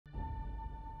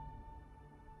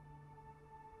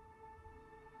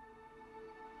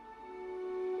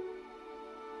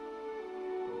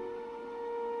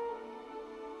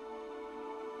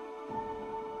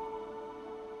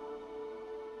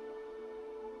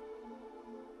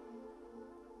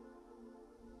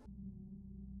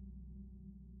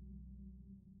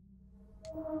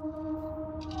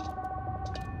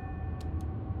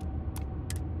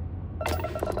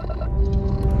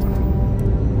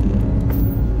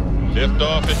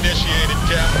Liftoff initiated,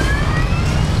 Captain.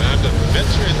 Time to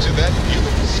venture into that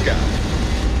beautiful sky.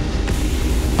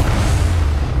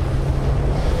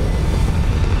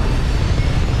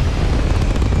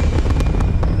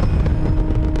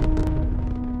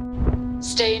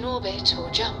 Stay in orbit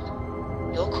or jump.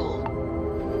 Your call.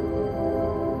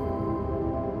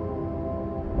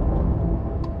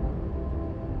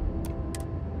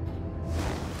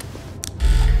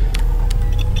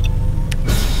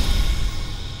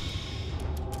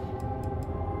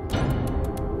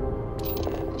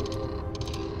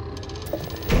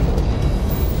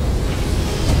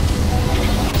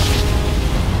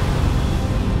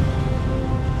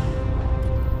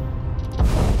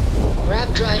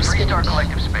 Freestar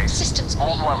collective space. Systems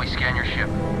Hold while we scan your ship.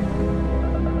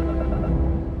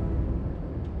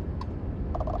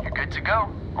 You're good to go.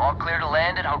 All clear to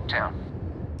land at Hopetown.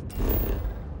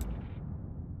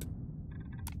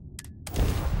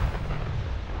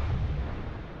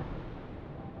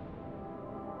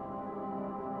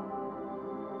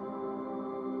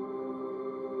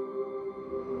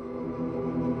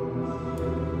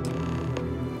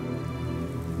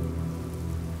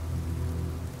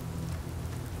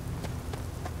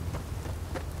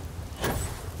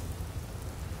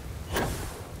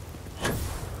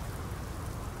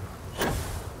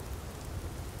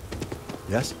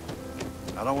 Yes?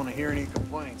 I don't want to hear any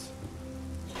complaints.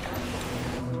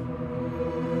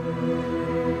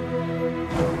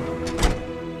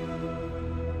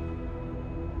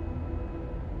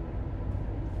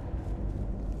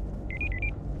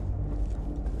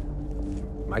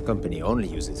 My company only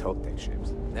uses Hope-Tech ships.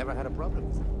 Never had a problem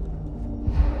with them.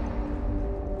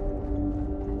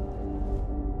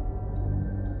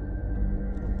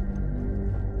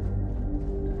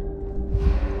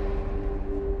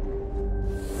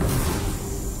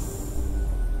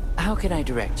 How can I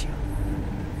direct you?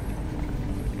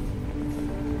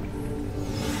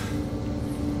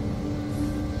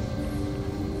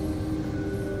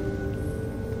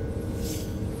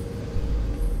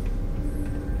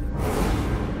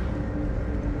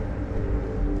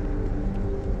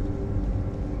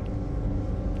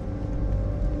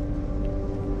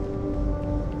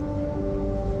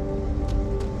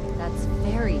 That's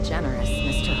very generous,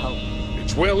 Mr. Hope.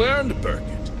 It's well earned, Burkett.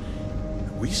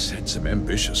 We set some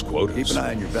ambitious quotas. Keep an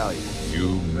eye on your value.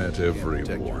 You met every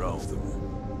Protect your one own. of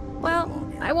them.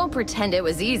 Well, I won't pretend it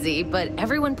was easy, but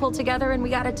everyone pulled together and we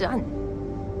got it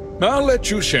done. I'll let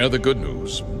you share the good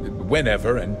news,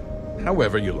 whenever and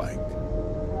however you like.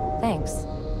 Thanks.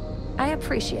 I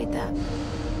appreciate that.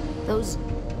 Those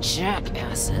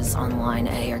jackasses on Line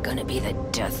A are gonna be the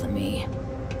death of me.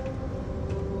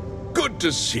 Good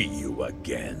to see you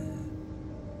again.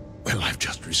 Well, I've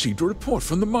just received a report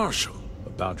from the Marshal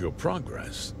about your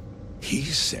progress. He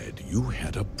said you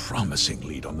had a promising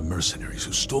lead on the mercenaries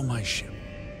who stole my ship.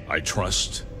 I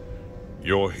trust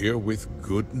you're here with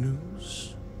good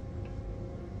news?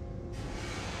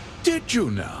 Did you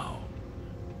now?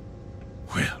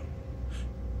 Well,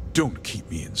 don't keep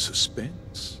me in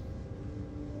suspense.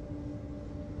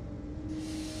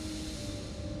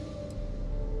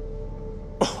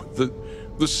 Oh,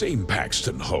 the same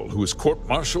Paxton Hull who was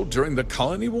court-martialed during the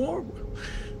Colony War?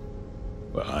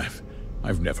 Well,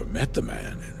 I've never met the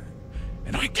man,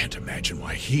 and I can't imagine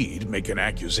why he'd make an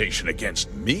accusation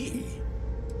against me.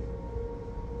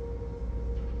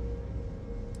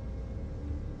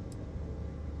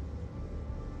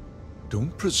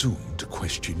 Don't presume to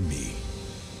question me.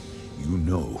 You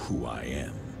know who I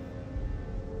am.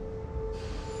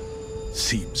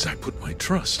 Seems I put my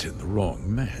trust in the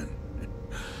wrong man.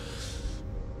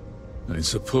 I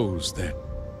suppose that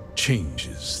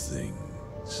changes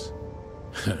things.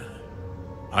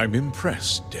 I'm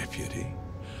impressed, Deputy.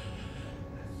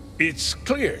 It's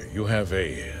clear you have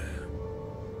a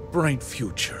bright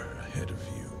future ahead of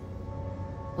you.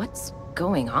 What's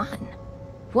going on?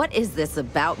 What is this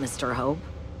about, Mr. Hope?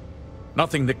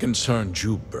 Nothing that concerns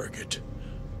you, Burkett.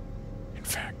 In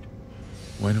fact,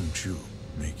 why don't you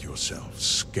make yourself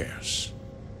scarce?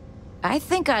 I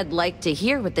think I'd like to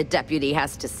hear what the deputy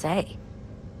has to say.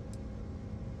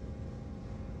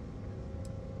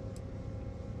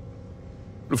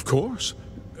 Of course.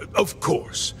 Of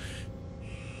course.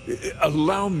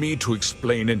 Allow me to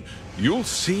explain, and you'll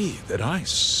see that I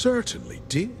certainly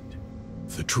did.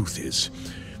 The truth is,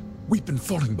 we've been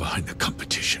falling behind the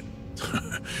competition.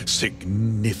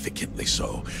 Significantly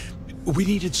so. We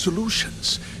needed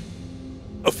solutions.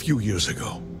 A few years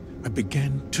ago, I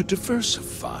began to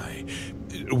diversify.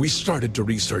 We started to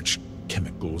research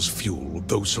chemicals, fuel,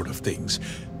 those sort of things.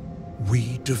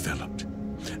 We developed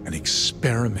an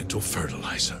experimental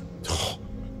fertilizer. Oh,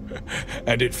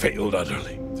 and it failed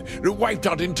utterly. wiped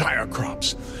out entire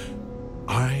crops.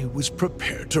 I was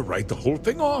prepared to write the whole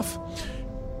thing off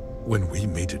when we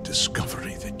made a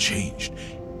discovery that changed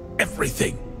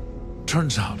everything.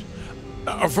 Turns out,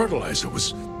 our fertilizer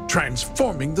was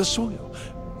transforming the soil,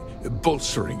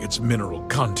 bolstering its mineral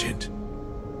content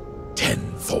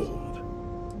tenfold.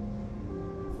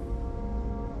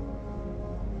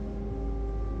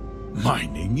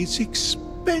 Mining is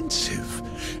expensive,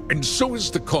 and so is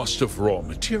the cost of raw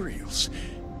materials.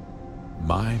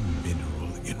 My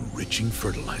mineral-enriching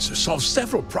fertilizer solves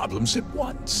several problems at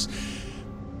once.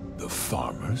 The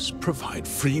farmers provide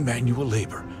free manual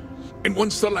labor, and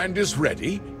once the land is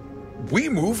ready, we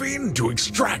move in to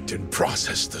extract and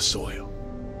process the soil.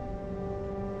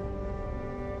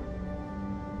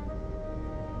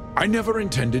 I never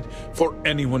intended for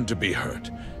anyone to be hurt.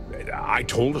 I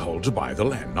told Hull to buy the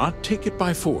land, not take it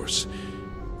by force.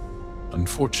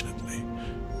 Unfortunately,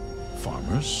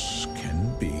 farmers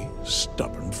can be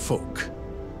stubborn folk,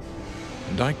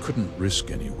 and I couldn't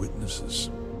risk any witnesses.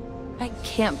 I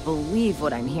can't believe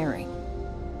what I'm hearing.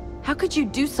 How could you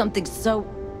do something so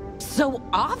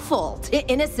awful to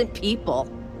innocent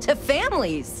people, to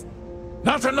families?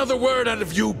 Not another word out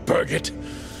of you, Birgit!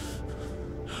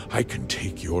 I can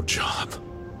take your job,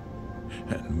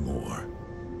 and more.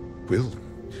 We'll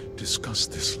discuss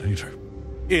this later.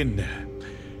 In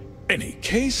any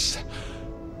case,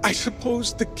 I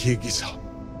suppose the gig is up.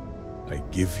 I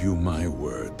give you my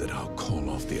word that I'll call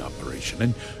off the operation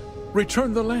and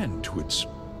return the land to its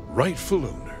rightful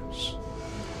owners.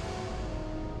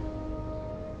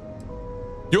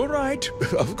 You're right,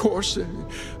 of course.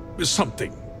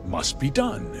 Something must be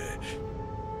done.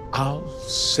 I'll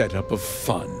set up a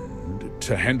fund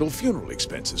to handle funeral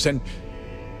expenses and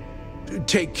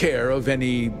take care of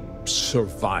any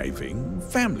surviving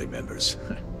family members.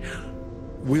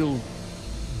 We'll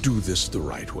do this the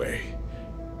right way.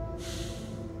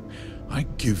 I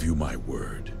give you my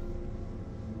word.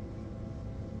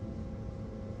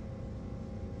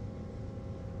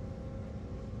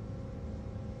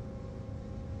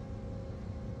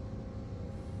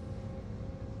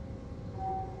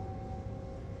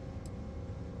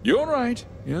 You're right.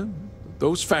 Yeah,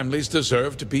 those families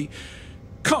deserve to be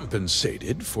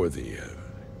compensated for the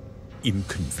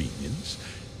inconvenience.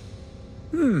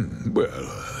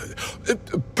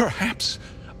 Perhaps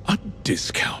a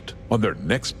discount on their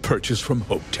next purchase from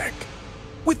HopeTech.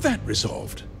 With that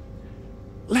resolved,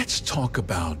 let's talk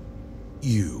about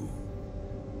you.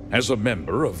 As a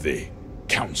member of the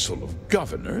Council of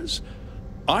Governors,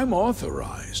 I'm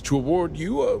authorized to award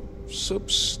you a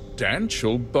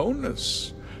substantial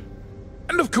bonus.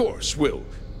 And of course, we'll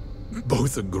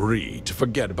both agree to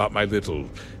forget about my little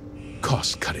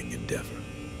cost-cutting endeavor.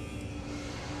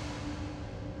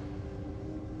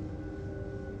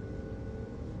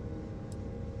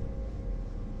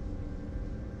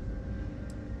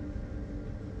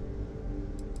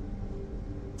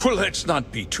 Well, let's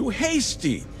not be too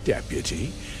hasty,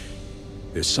 Deputy.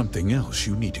 There's something else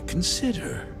you need to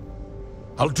consider.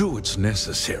 I'll do what's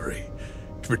necessary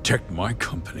to protect my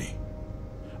company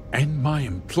and my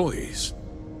employees.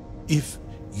 If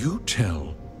you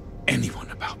tell anyone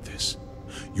about this,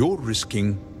 you're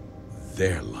risking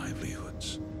their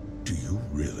livelihoods. Do you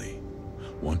really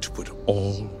want to put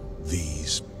all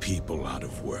these people out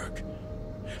of work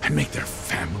and make their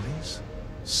families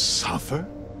suffer?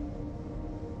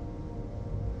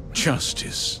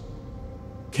 Justice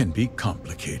can be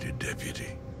complicated,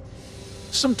 Deputy.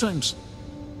 Sometimes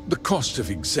the cost of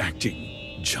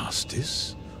exacting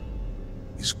justice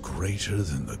is greater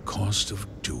than the cost of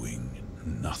doing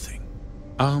nothing.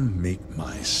 I'll make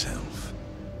myself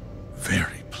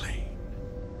very plain.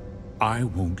 I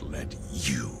won't let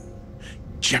you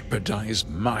jeopardize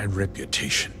my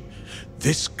reputation,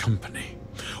 this company,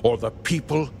 or the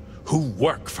people who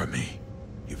work for me.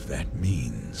 If that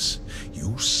means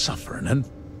you suffer an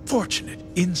unfortunate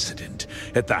incident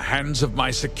at the hands of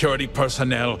my security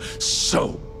personnel,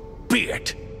 so be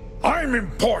it. I'm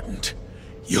important.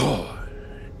 You're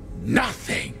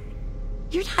nothing.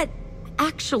 You're not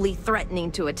actually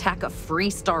threatening to attack a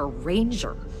Freestar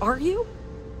Ranger, are you?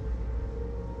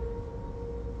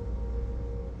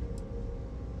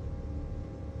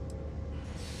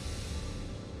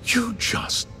 You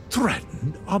just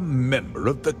threatened a member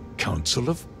of the Council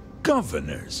of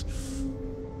Governors.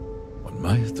 On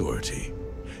my authority,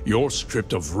 you're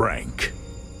stripped of rank,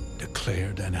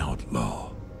 declared an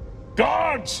outlaw.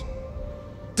 Guards!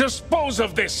 Dispose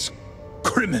of this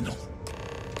criminal!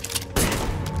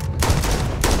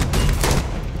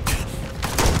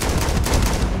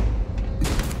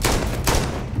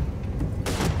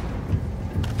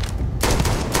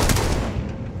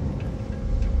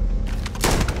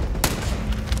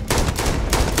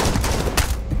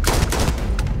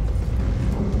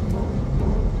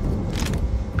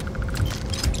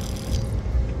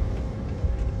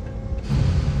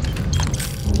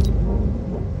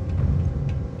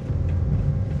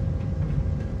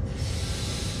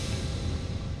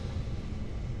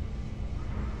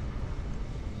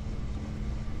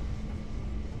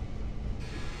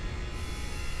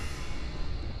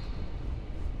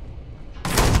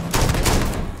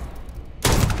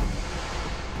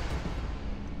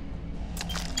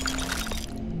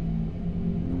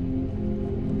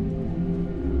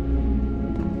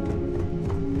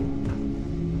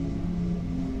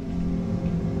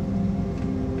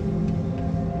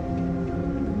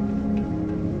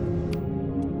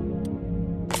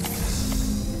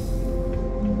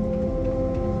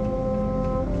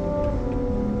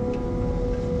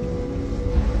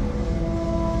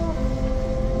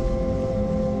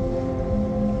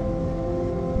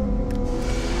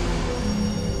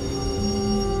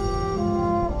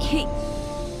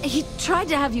 He tried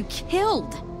to have you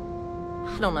killed.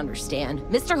 I don't understand.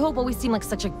 Mr. Hope always seemed like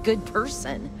such a good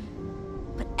person.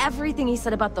 But everything he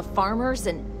said about the farmers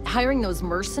and hiring those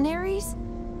mercenaries,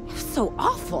 it was so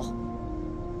awful.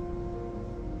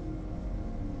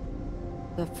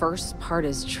 The first part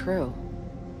is true.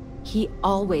 He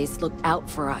always looked out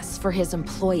for us, for his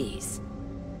employees.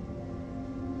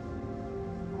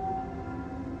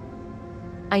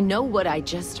 I know what I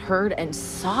just heard and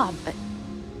saw, but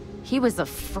he was a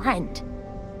friend.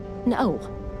 No.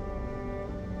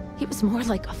 He was more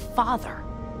like a father.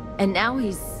 And now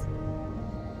he's...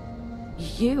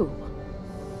 You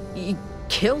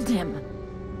killed him.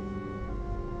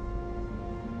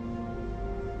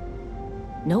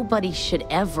 Nobody should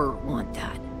ever want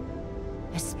that.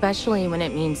 Especially when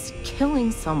it means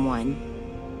killing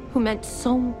someone who meant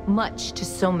so much to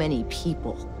so many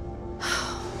people.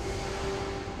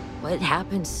 What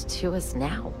happens to us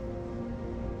now?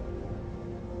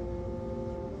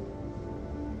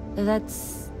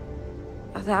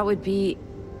 That would be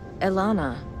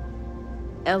Elana.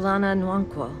 Elana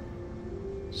Nwankwo.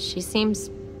 She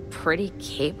seems pretty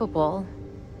capable.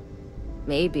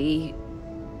 Maybe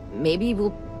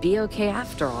we'll be okay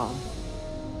after all.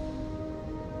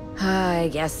 I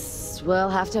guess we'll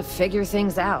have to figure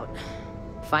things out.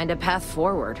 Find a path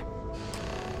forward.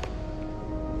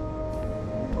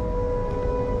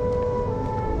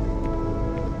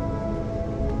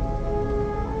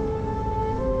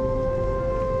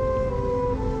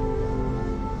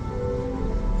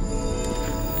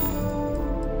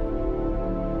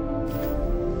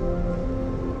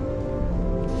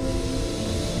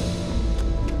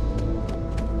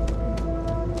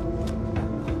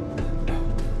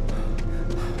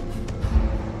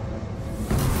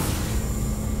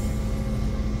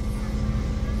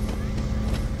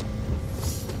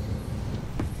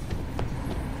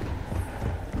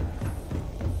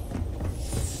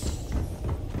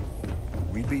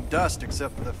 We'd be dust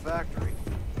except for the factory.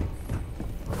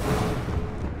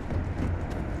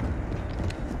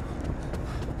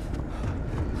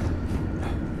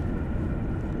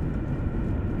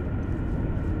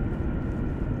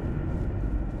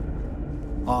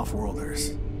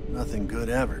 Off-worlders. Nothing good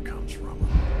ever comes from them.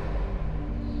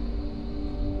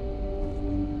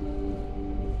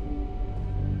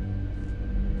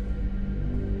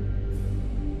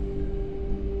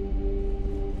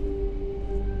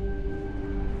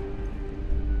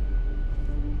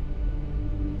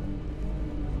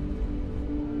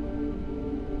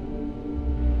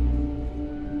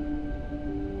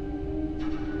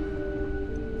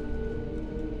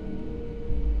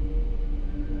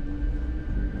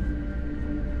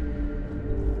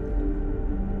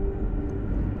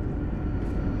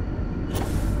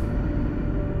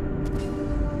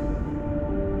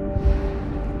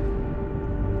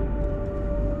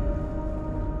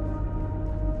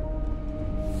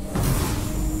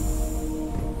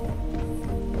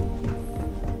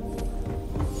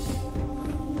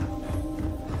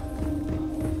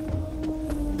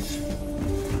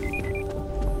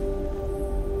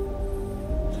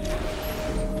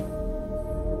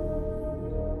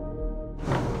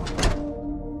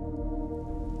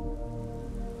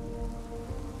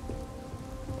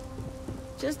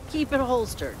 Just keep it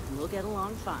holstered, and we'll get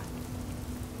along fine.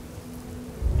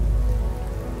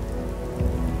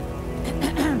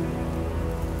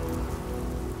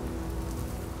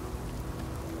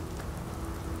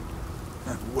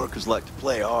 Workers like to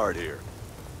play hard here.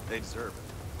 They deserve it.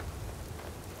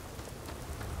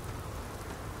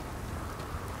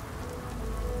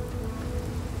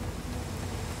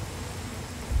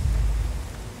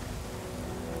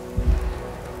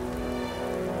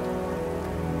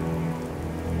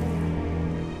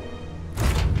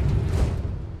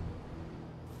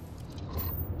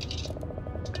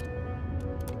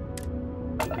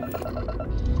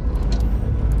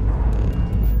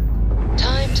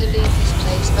 Time to leave this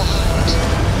place behind.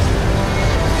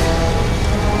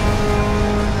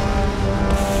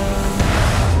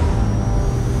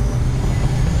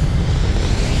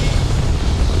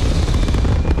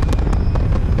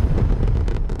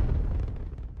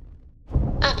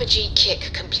 Apogee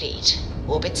kick complete.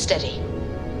 Orbit steady.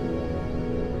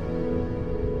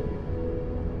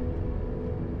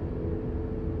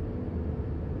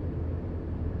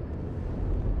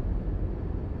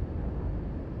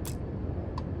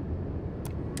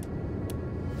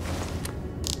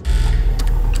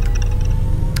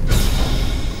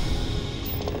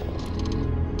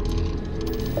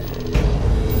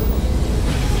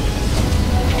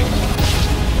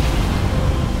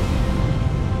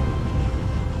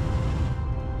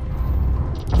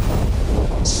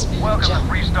 Welcome to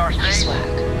Freestar Nice Station. work.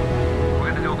 We're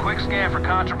gonna do a quick quick scan for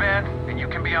contraband, and you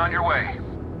can be on your way.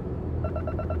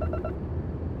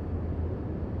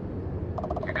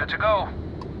 You're good to go.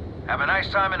 Have a nice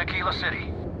time in Aquila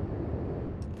City.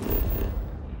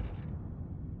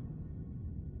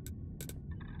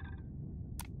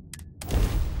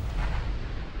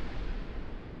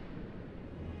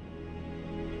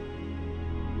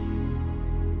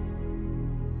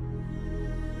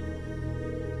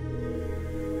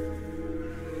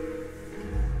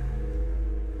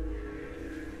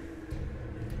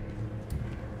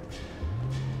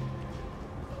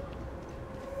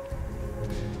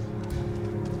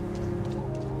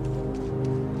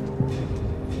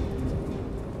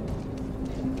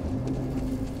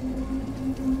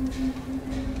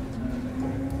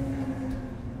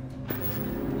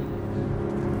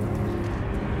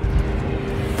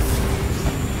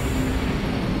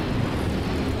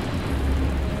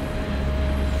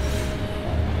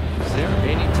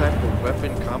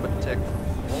 Weapon combat tech.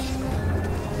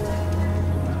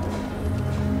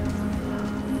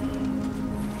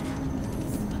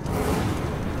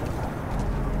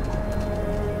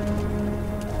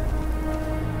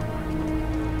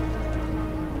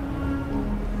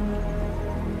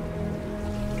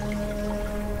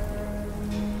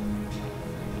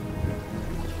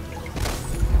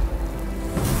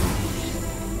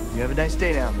 You have a nice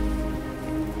day now.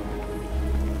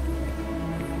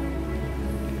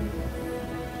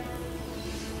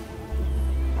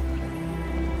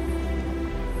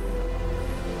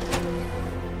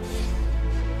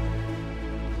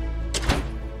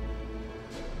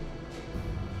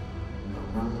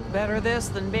 Better this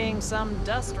than being some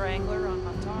dust wrangler on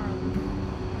Matara.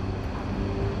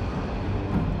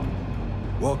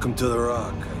 Welcome to the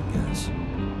Rock, I guess.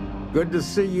 Good to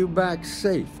see you back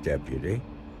safe, Deputy.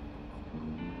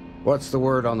 What's the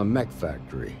word on the mech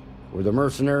factory? Were the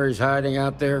mercenaries hiding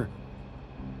out there?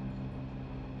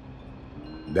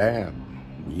 Damn,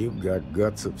 you've got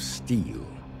guts of steel.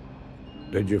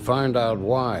 Did you find out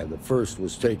why the First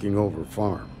was taking over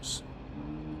farms?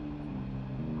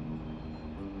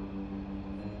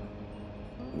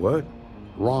 What?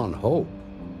 Ron Hope?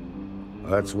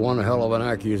 That's one hell of an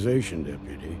accusation,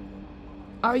 Deputy.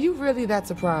 Are you really that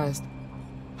surprised?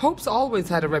 Hope's always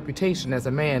had a reputation as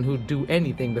a man who'd do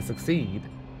anything to succeed.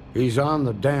 He's on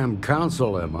the damn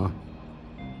council, Emma.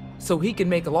 So he can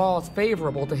make laws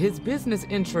favorable to his business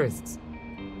interests.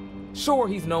 Sure,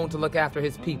 he's known to look after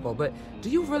his people, but do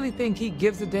you really think he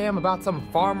gives a damn about some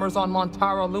farmers on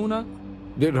Montara Luna?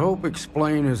 Did Hope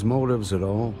explain his motives at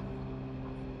all?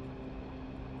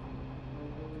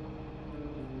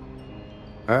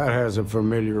 That has a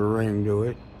familiar ring to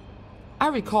it. I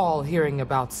recall hearing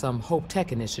about some Hope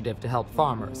Tech initiative to help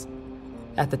farmers.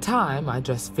 At the time, I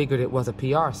just figured it was a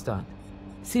PR stunt.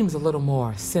 Seems a little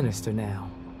more sinister now.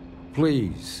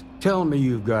 Please, tell me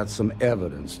you've got some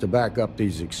evidence to back up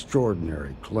these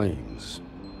extraordinary claims.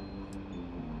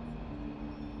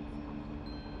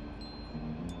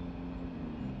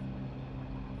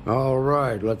 All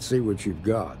right, let's see what you've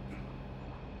got.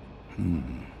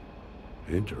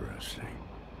 Interesting.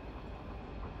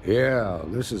 Yeah,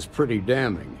 this is pretty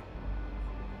damning.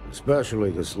 Especially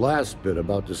this last bit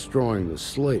about destroying the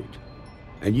slate.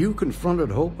 And you confronted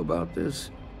Hope about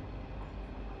this?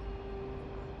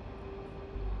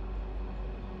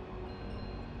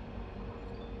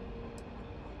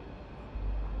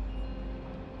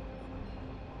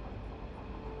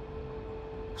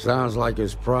 Sounds like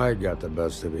his pride got the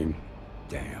best of him.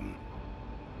 Damn.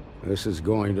 This is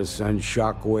going to send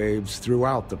shockwaves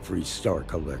throughout the Freestar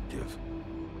Collective.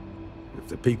 If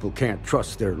the people can't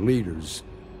trust their leaders,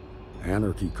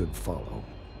 anarchy could follow.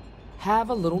 Have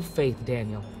a little faith,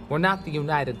 Daniel. We're not the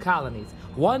United Colonies.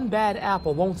 One bad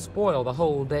apple won't spoil the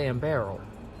whole damn barrel.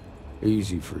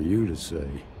 Easy for you to say.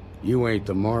 You ain't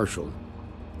the Marshal.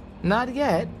 Not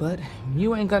yet, but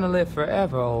you ain't gonna live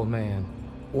forever, old man.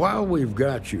 While we've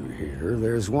got you here,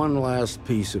 there's one last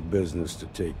piece of business to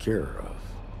take care of.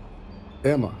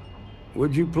 Emma,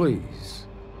 would you please?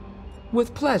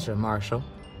 With pleasure, Marshal.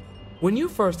 When you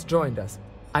first joined us,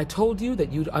 I told you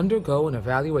that you'd undergo an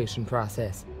evaluation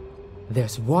process.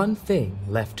 There's one thing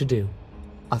left to do.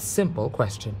 A simple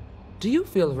question. Do you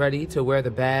feel ready to wear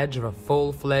the badge of a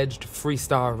full-fledged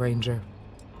Freestar Ranger?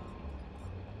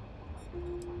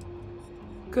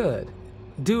 Good.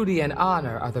 Duty and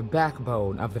honor are the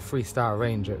backbone of the Freestar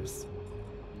Rangers.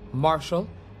 Marshal,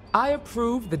 I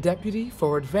approve the deputy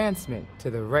for advancement to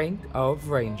the rank of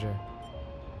Ranger.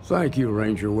 Thank you,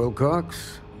 Ranger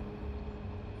Wilcox.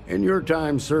 In your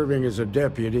time serving as a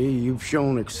deputy, you've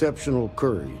shown exceptional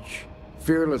courage,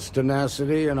 fearless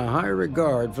tenacity, and a high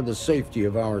regard for the safety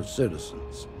of our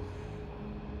citizens.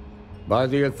 By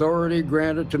the authority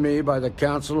granted to me by the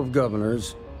Council of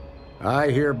Governors, I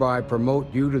hereby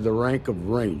promote you to the rank of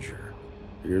Ranger.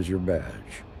 Here's your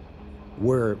badge.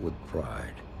 Wear it with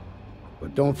pride.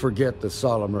 But don't forget the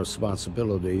solemn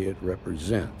responsibility it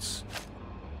represents.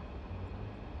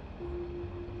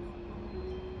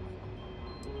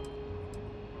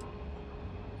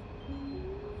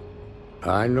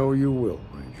 I know you will,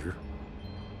 Ranger.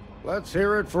 Let's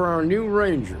hear it for our new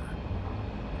Ranger.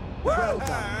 Well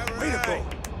done. Way to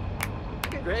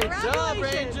go. Great job,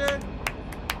 Ranger!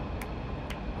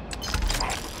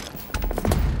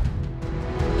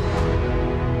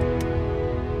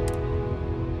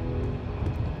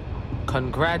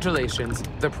 Congratulations.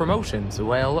 The promotion's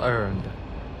well earned.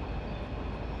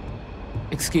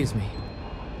 Excuse me.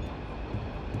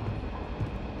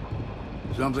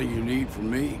 Something you need from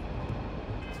me?